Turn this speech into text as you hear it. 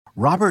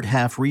Robert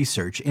Half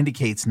research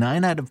indicates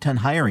 9 out of 10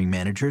 hiring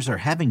managers are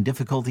having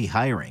difficulty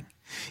hiring.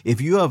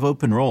 If you have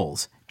open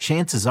roles,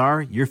 chances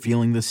are you're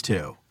feeling this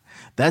too.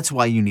 That's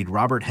why you need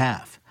Robert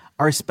Half.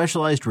 Our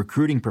specialized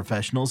recruiting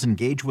professionals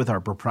engage with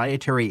our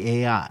proprietary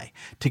AI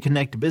to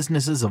connect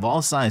businesses of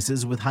all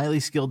sizes with highly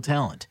skilled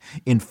talent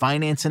in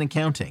finance and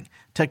accounting,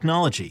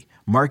 technology,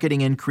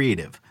 marketing and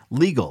creative,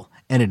 legal,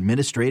 and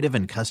administrative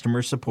and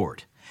customer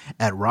support.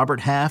 At Robert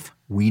Half,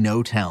 we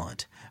know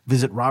talent.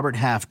 Visit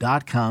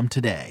roberthalf.com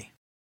today.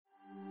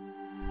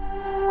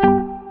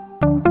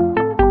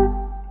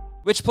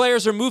 Which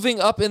players are moving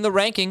up in the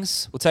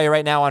rankings? We'll tell you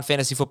right now on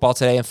Fantasy Football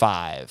Today in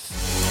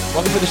 5.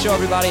 Welcome to the show,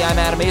 everybody. I'm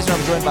Adam Azer.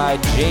 I'm joined by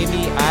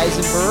Jamie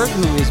Eisenberg,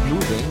 who is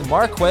moving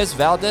Marquez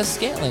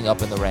Valdes-Scantling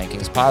up in the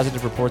rankings.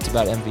 Positive reports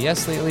about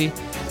MVS lately.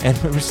 And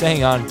we were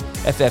saying on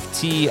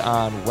FFT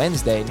on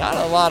Wednesday, not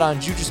a lot on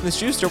Juju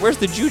Smith-Schuster. Where's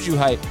the Juju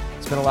hype?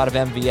 It's been a lot of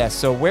MVS.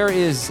 So where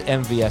is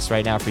MVS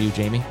right now for you,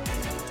 Jamie?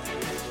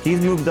 He's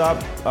moved up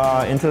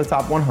into the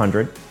top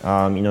 100.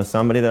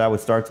 Somebody that I would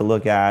start to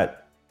look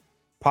at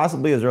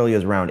possibly as early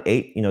as round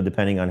 8,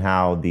 depending on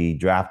how the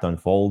draft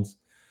unfolds.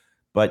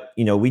 But,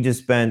 we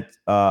just spent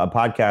a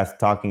podcast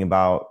talking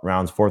about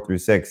rounds 4 through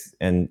 6.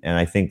 And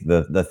I think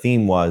the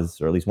theme was,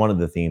 or at least one of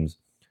the themes,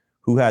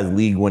 who has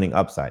league winning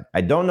upside.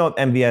 I don't know if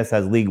MVS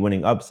has league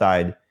winning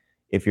upside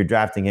if you're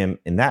drafting him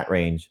in that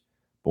range.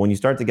 But when you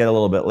start to get a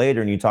little bit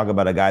later and you talk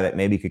about a guy that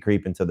maybe could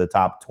creep into the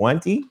top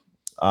 20,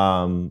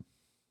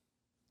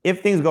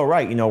 if things go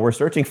right, we're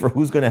searching for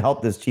who's going to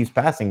help this Chiefs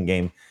passing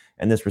game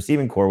and this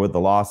receiving core with the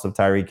loss of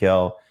Tyreek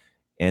Hill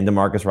and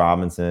Demarcus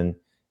Robinson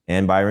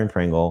and Byron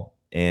Pringle.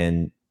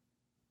 And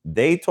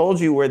they told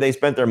you where they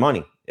spent their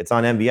money. It's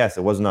on MVS.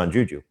 It wasn't on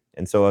Juju.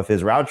 And so if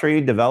his route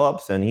tree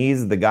develops and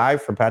he's the guy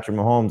for Patrick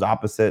Mahomes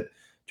opposite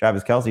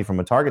Travis Kelce from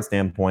a target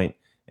standpoint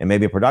and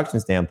maybe a production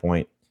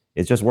standpoint,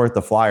 it's just worth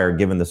the flyer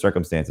given the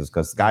circumstances.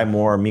 Because Sky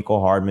Moore,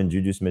 Mecole Hardman,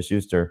 Juju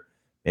Smith-Schuster,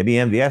 maybe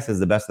MVS is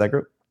the best of that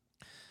group.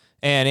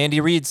 And Andy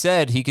Reid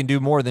said he can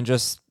do more than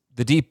just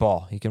the deep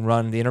ball. He can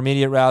run the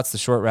intermediate routes, the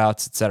short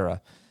routes,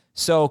 etc.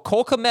 So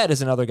Cole Kmet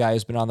is another guy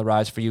who's been on the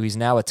rise for you. He's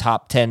now a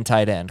top 10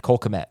 tight end. Cole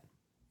Kmet.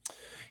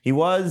 He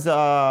was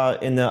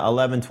in the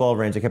 11-12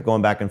 range. I kept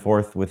going back and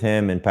forth with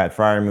him and Pat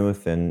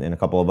Freiermuth and a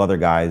couple of other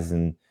guys.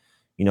 And,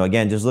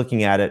 again, just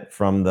looking at it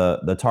from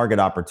the target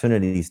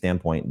opportunity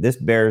standpoint, this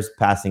Bears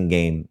passing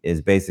game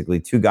is basically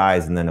 2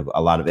 guys and then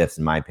a lot of ifs,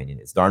 in my opinion.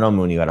 It's Darnell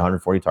Mooney, who had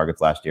 140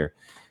 targets last year,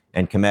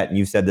 and Kmet. And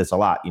you've said this a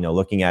lot,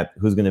 looking at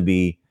who's going to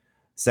be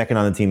second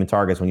on the team in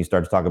targets when you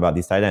start to talk about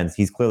these tight ends.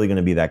 He's clearly going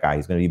to be that guy.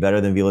 He's going to be better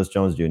than Velus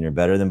Jones Jr.,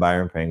 better than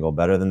Byron Pringle,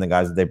 better than the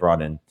guys that they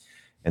brought in.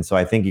 And so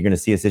I think you're going to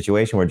see a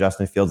situation where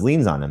Justin Fields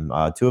leans on him.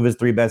 2 of his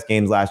 3 best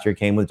games last year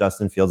came with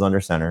Justin Fields under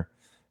center.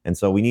 And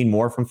so we need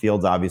more from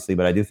Fields, obviously,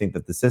 but I do think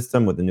that the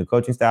system with the new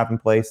coaching staff in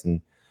place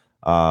and,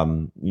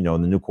 the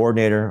new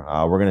coordinator,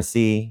 we're going to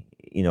see,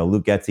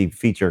 Luke Getsy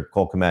feature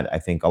Cole Kmet, I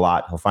think, a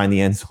lot. He'll find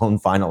the end zone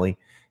finally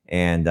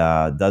and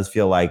does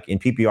feel like, in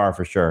PPR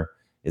for sure,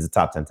 is a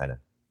top 10 tight end.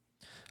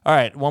 All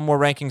right, one more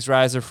rankings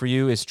riser for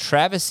you is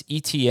Travis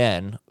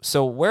Etienne.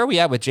 So where are we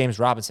at with James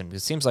Robinson?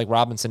 Because it seems like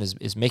Robinson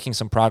is making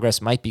some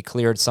progress, might be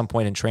cleared at some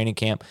point in training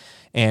camp.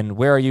 And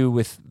where are you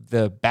with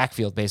the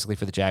backfield, basically,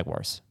 for the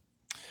Jaguars?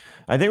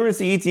 I think we're going to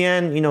see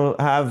Etienne,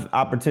 have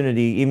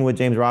opportunity, even with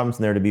James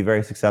Robinson there, to be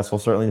very successful,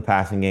 certainly in the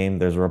passing game.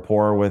 There's a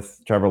rapport with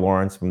Trevor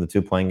Lawrence from the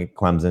 2 playing at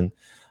Clemson.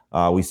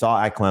 We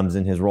saw at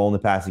Clemson, his role in the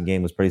passing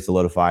game was pretty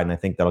solidified, and I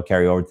think that'll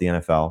carry over to the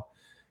NFL.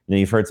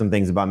 You've heard some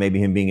things about maybe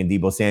him being a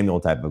Deebo Samuel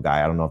type of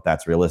guy. I don't know if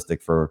that's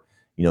realistic for,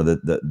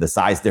 the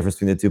size difference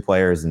between the 2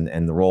 players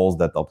and the roles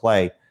that they'll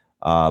play.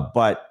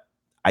 But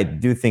I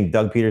do think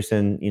Doug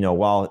Peterson,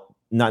 while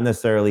not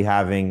necessarily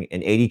having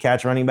an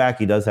 80-catch running back,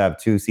 he does have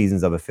 2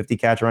 seasons of a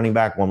 50-catch running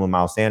back, one with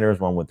Miles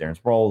Sanders, one with Darren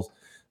Sproles.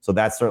 So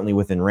that's certainly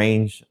within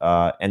range.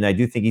 And I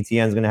do think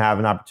Etienne's going to have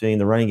an opportunity in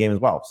the running game as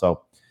well.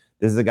 So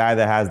this is a guy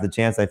that has the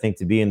chance, I think,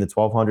 to be in the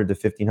 1,200 to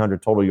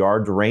 1,500 total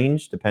yards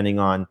range, depending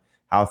on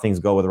how things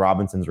go with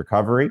Robinson's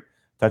recovery.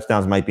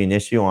 Touchdowns might be an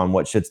issue on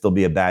what should still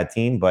be a bad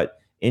team, but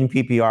in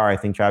PPR, I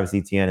think Travis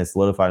Etienne has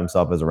solidified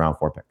himself as a round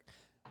 4 pick.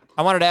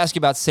 I wanted to ask you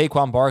about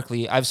Saquon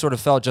Barkley. I've sort of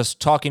felt just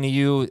talking to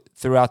you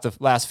throughout the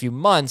last few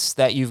months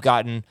that you've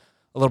gotten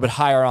a little bit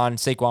higher on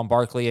Saquon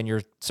Barkley, and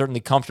you're certainly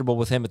comfortable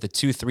with him at the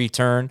 2-3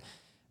 turn.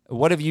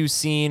 What have you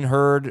seen,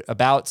 heard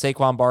about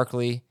Saquon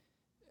Barkley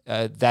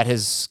that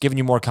has given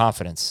you more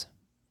confidence?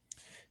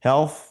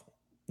 Health,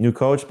 new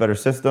coach, better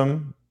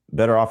system,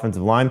 better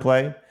offensive line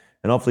play,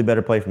 and hopefully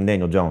better play from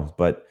Daniel Jones.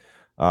 But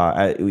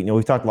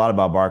we've talked a lot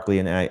about Barkley,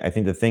 and I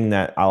think the thing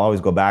that I'll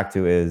always go back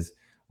to is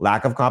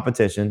lack of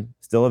competition.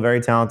 Still a very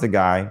talented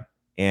guy,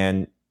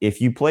 and if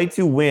you play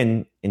to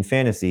win in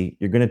fantasy,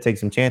 you're going to take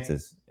some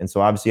chances. And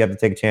so obviously you have to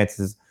take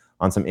chances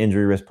on some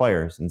injury risk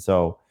players. And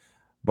so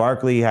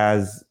Barkley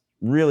has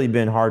really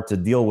been hard to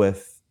deal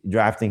with,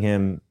 drafting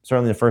him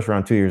certainly in the first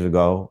round 2 years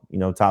ago,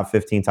 top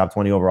 15, top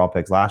 20 overall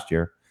picks last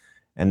year.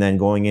 And then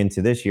going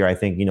into this year, I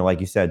think,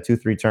 like you said,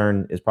 2-3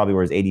 turn is probably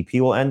where his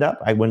ADP will end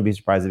up. I wouldn't be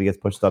surprised if he gets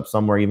pushed up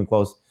somewhere even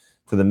close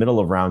to the middle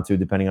of round 2,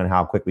 depending on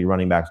how quickly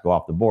running backs go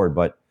off the board.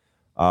 But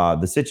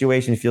the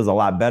situation feels a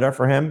lot better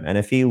for him. And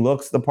if he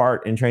looks the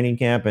part in training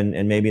camp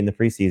and maybe in the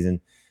preseason,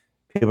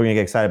 people are going to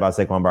get excited about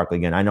Saquon Barkley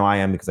again. I know I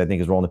am, because I think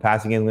his role in the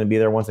passing game is going to be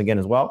there once again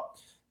as well.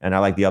 And I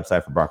like the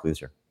upside for Barkley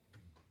this year.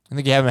 I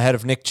think you have him ahead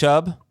of Nick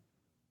Chubb.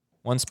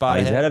 One spot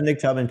He's ahead. ahead of Nick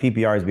Chubb in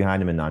PPR. He's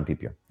behind him in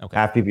non-PPR. Okay.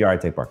 Half PPR, I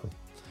take Barkley.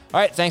 All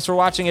right, thanks for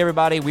watching,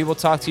 everybody. We will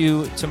talk to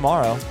you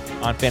tomorrow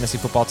on Fantasy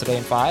Football Today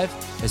in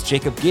 5 as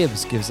Jacob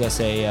Gibbs gives us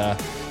a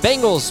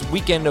Bengals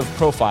weekend of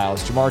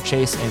profiles, Jamar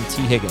Chase and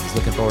T. Higgins.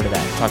 Looking forward to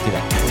that. Talk to you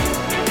then.